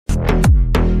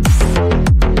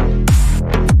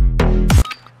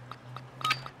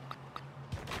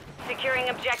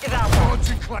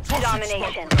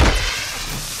Domination.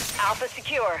 Alpha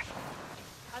secure.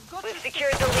 We've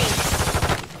secured the lead.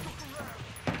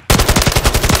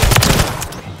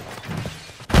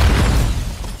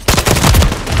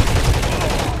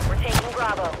 We're taking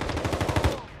Bravo.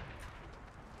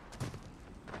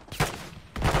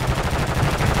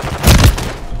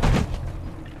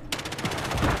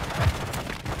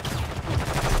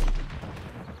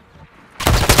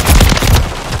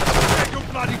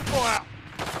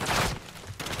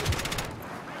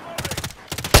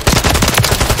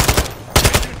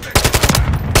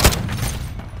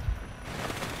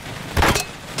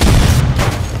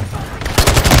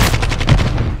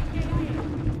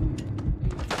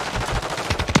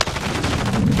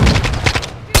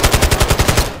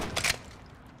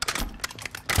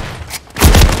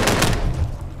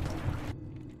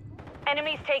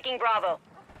 Enemies taking Bravo.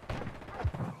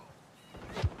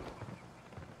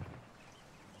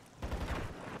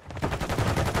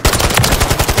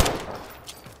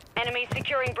 Enemies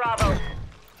securing Bravo.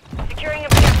 Securing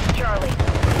objective Charlie.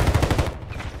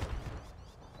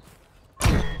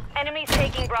 Enemies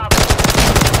taking Bravo.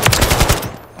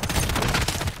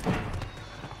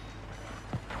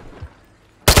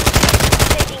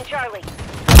 Taking Charlie.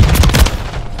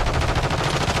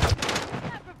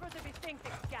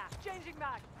 Changing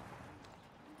mag.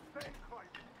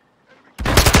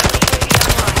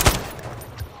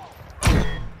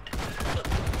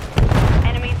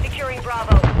 Enemy securing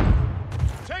Bravo.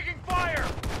 Taking fire!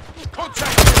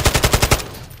 Contact!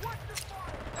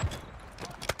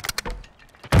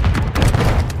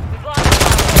 We've lost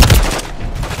Bravo.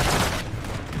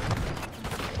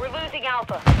 We're losing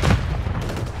Alpha.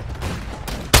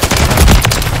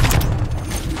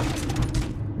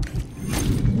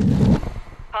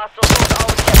 Hostile hold all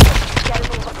objectives. Gotta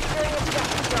move up. Securing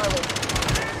objective Charlie.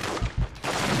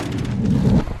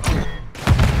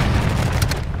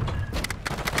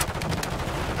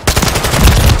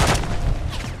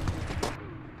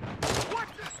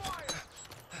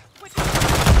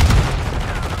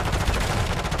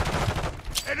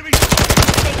 Enemy!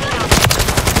 Taking out.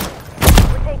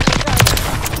 We're taking Charlie.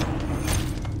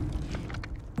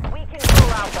 We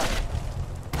control Alpha.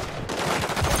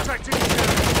 Contacting each other.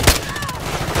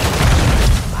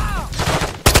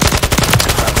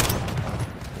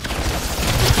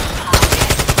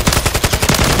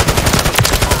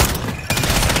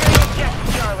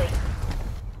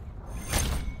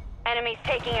 Enemies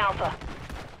taking Alpha.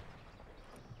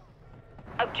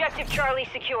 Objective Charlie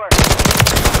secure.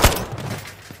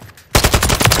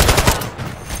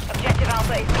 Objective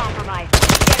Alpha is compromised.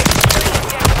 Get it.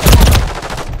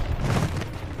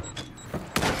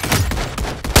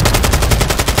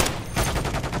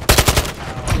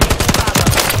 Objective Alpha.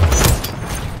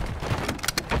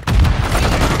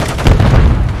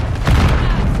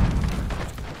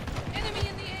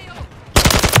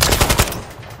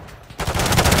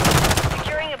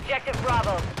 Objective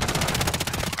Bravo.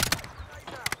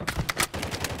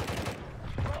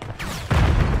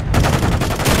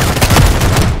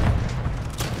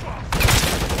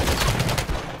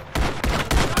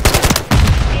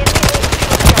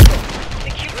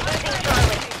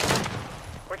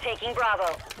 We're taking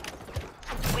Bravo.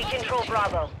 We control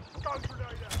Bravo.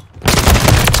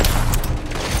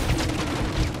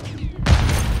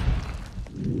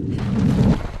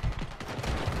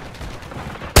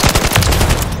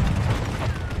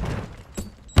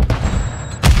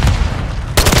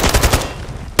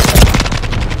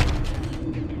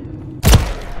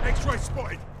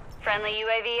 Spotted. Friendly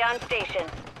UAV on station.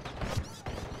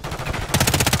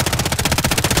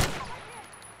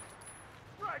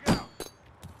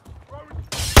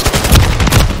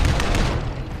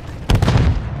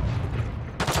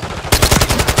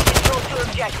 Control to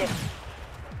objective.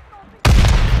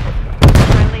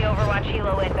 Friendly Overwatch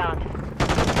Helo inbound.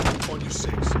 On your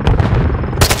six.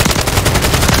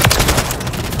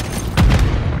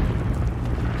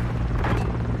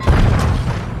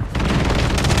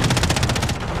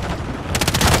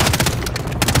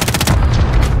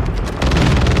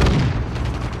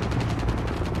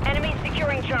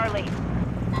 Charlie.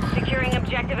 Securing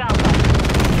objective Alpha.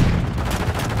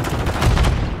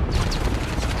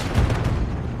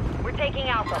 We're taking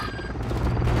Alpha.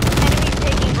 Enemies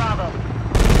taking Bravo.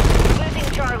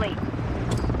 Losing Charlie.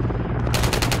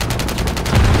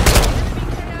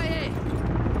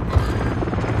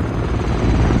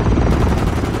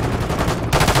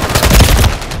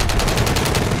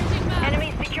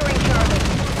 Enemies securing Charlie.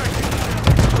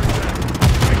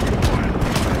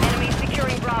 Enemies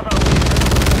securing Bravo.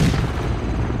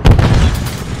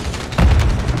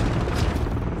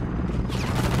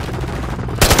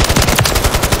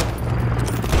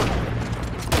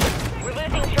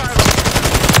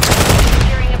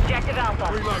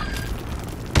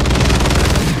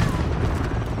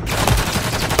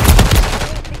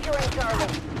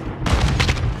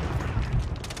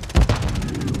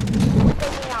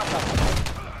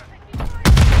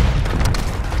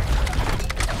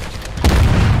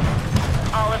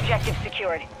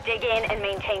 and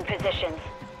maintain positions.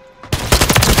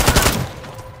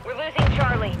 We're losing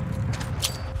Charlie.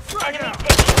 Enemies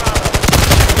taking Bravo.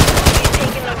 We've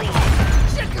taken the lead.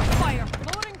 Check your fire!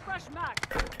 Loading fresh mag!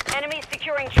 Enemies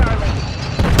securing Charlie.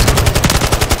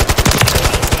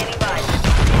 UAV standing by.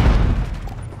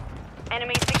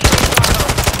 Enemies securing Bravo.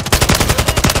 We're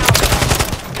losing Alpha.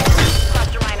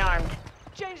 Cluster mine armed.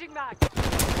 Changing mag!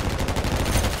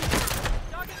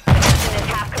 Mission is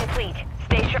half complete.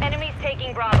 Stay sure. Enemies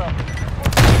taking Bravo.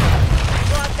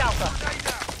 We've lost Alpha.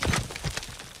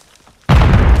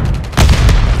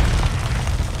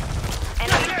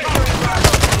 Enemies securing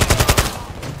Bravo.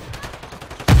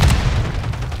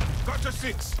 Got to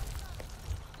 6.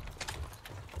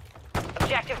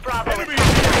 Objective Bravo. Enemy!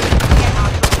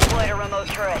 Hostile deployed a remote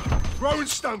turret. Throwing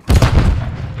stun.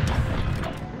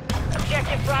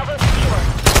 Objective Bravo secure.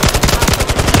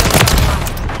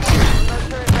 Remote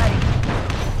turret ready.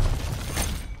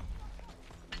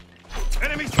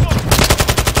 Enemy spotted.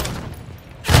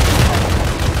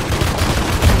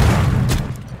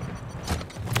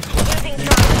 Losing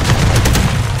Charlie.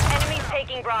 Enemies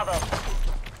taking Bravo.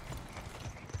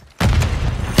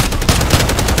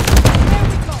 There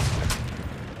we go!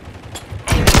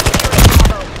 Enemy securing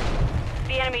Bravo.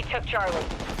 The enemy took Charlie.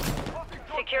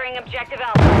 Securing objective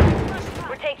Alpha.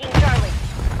 We're taking Charlie.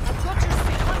 I've got your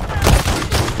seat.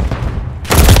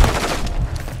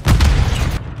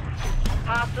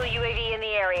 Hostile UAV in the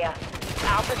area.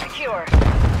 Alpha secure.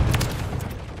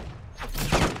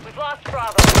 We've lost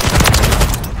Bravo.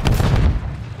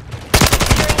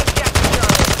 Securing objective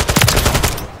Charlie.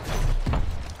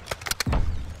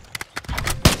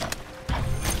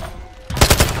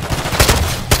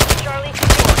 Charlie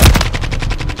secure.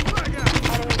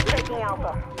 Enemies taking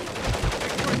Alpha.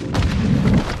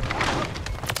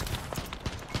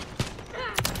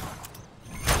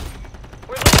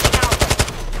 We're losing Alpha.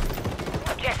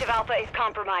 Objective Alpha is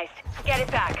compromised. Get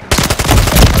it back.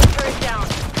 Remote turret down.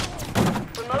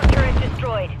 Remote turret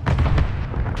destroyed.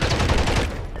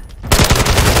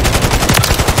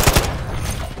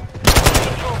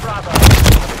 Control Bravo.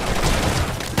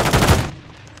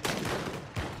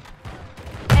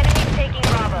 Enemies taking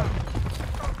Bravo.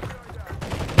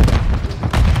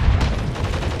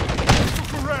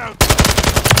 Look around.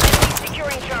 Enemies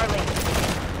securing Charlie.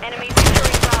 Enemies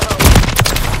securing Bravo.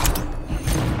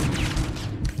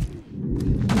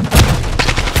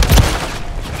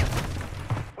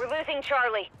 We're losing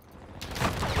Charlie.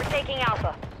 We're taking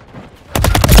Alpha.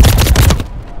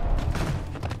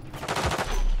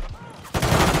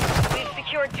 We've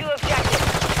secured 2 objectives.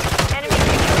 Enemy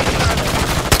securing Charlie.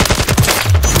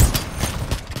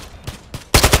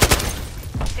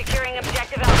 Securing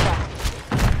objective Alpha.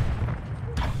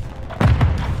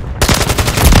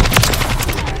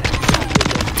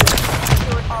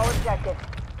 Secured all objectives.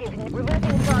 We're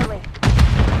losing Charlie.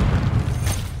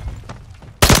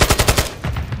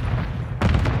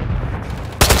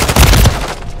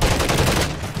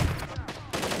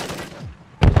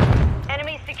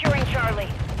 Enemies securing Charlie.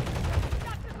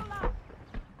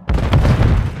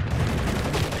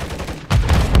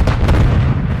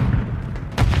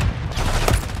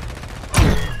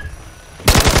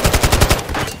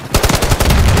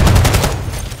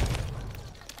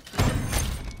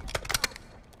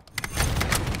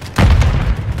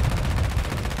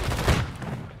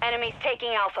 Enemies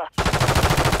taking Alpha.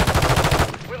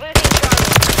 We're losing Charlie.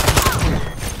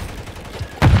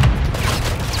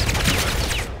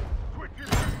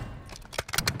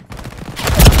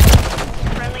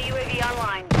 Friendly UAV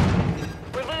online.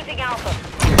 We're losing Alpha.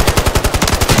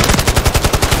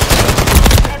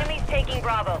 Enemies taking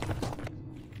Bravo.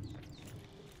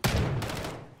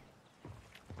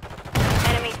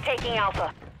 Enemies taking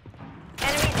Alpha.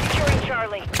 Enemies securing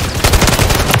Charlie.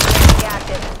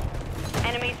 Active.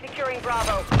 Enemies securing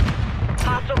Bravo.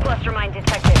 Hostile cluster mine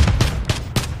detected.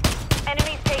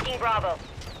 Enemies taking Bravo.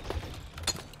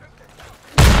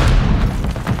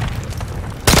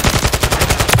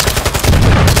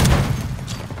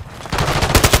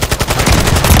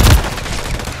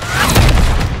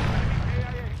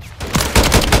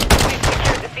 We've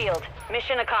secured the field.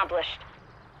 Mission accomplished.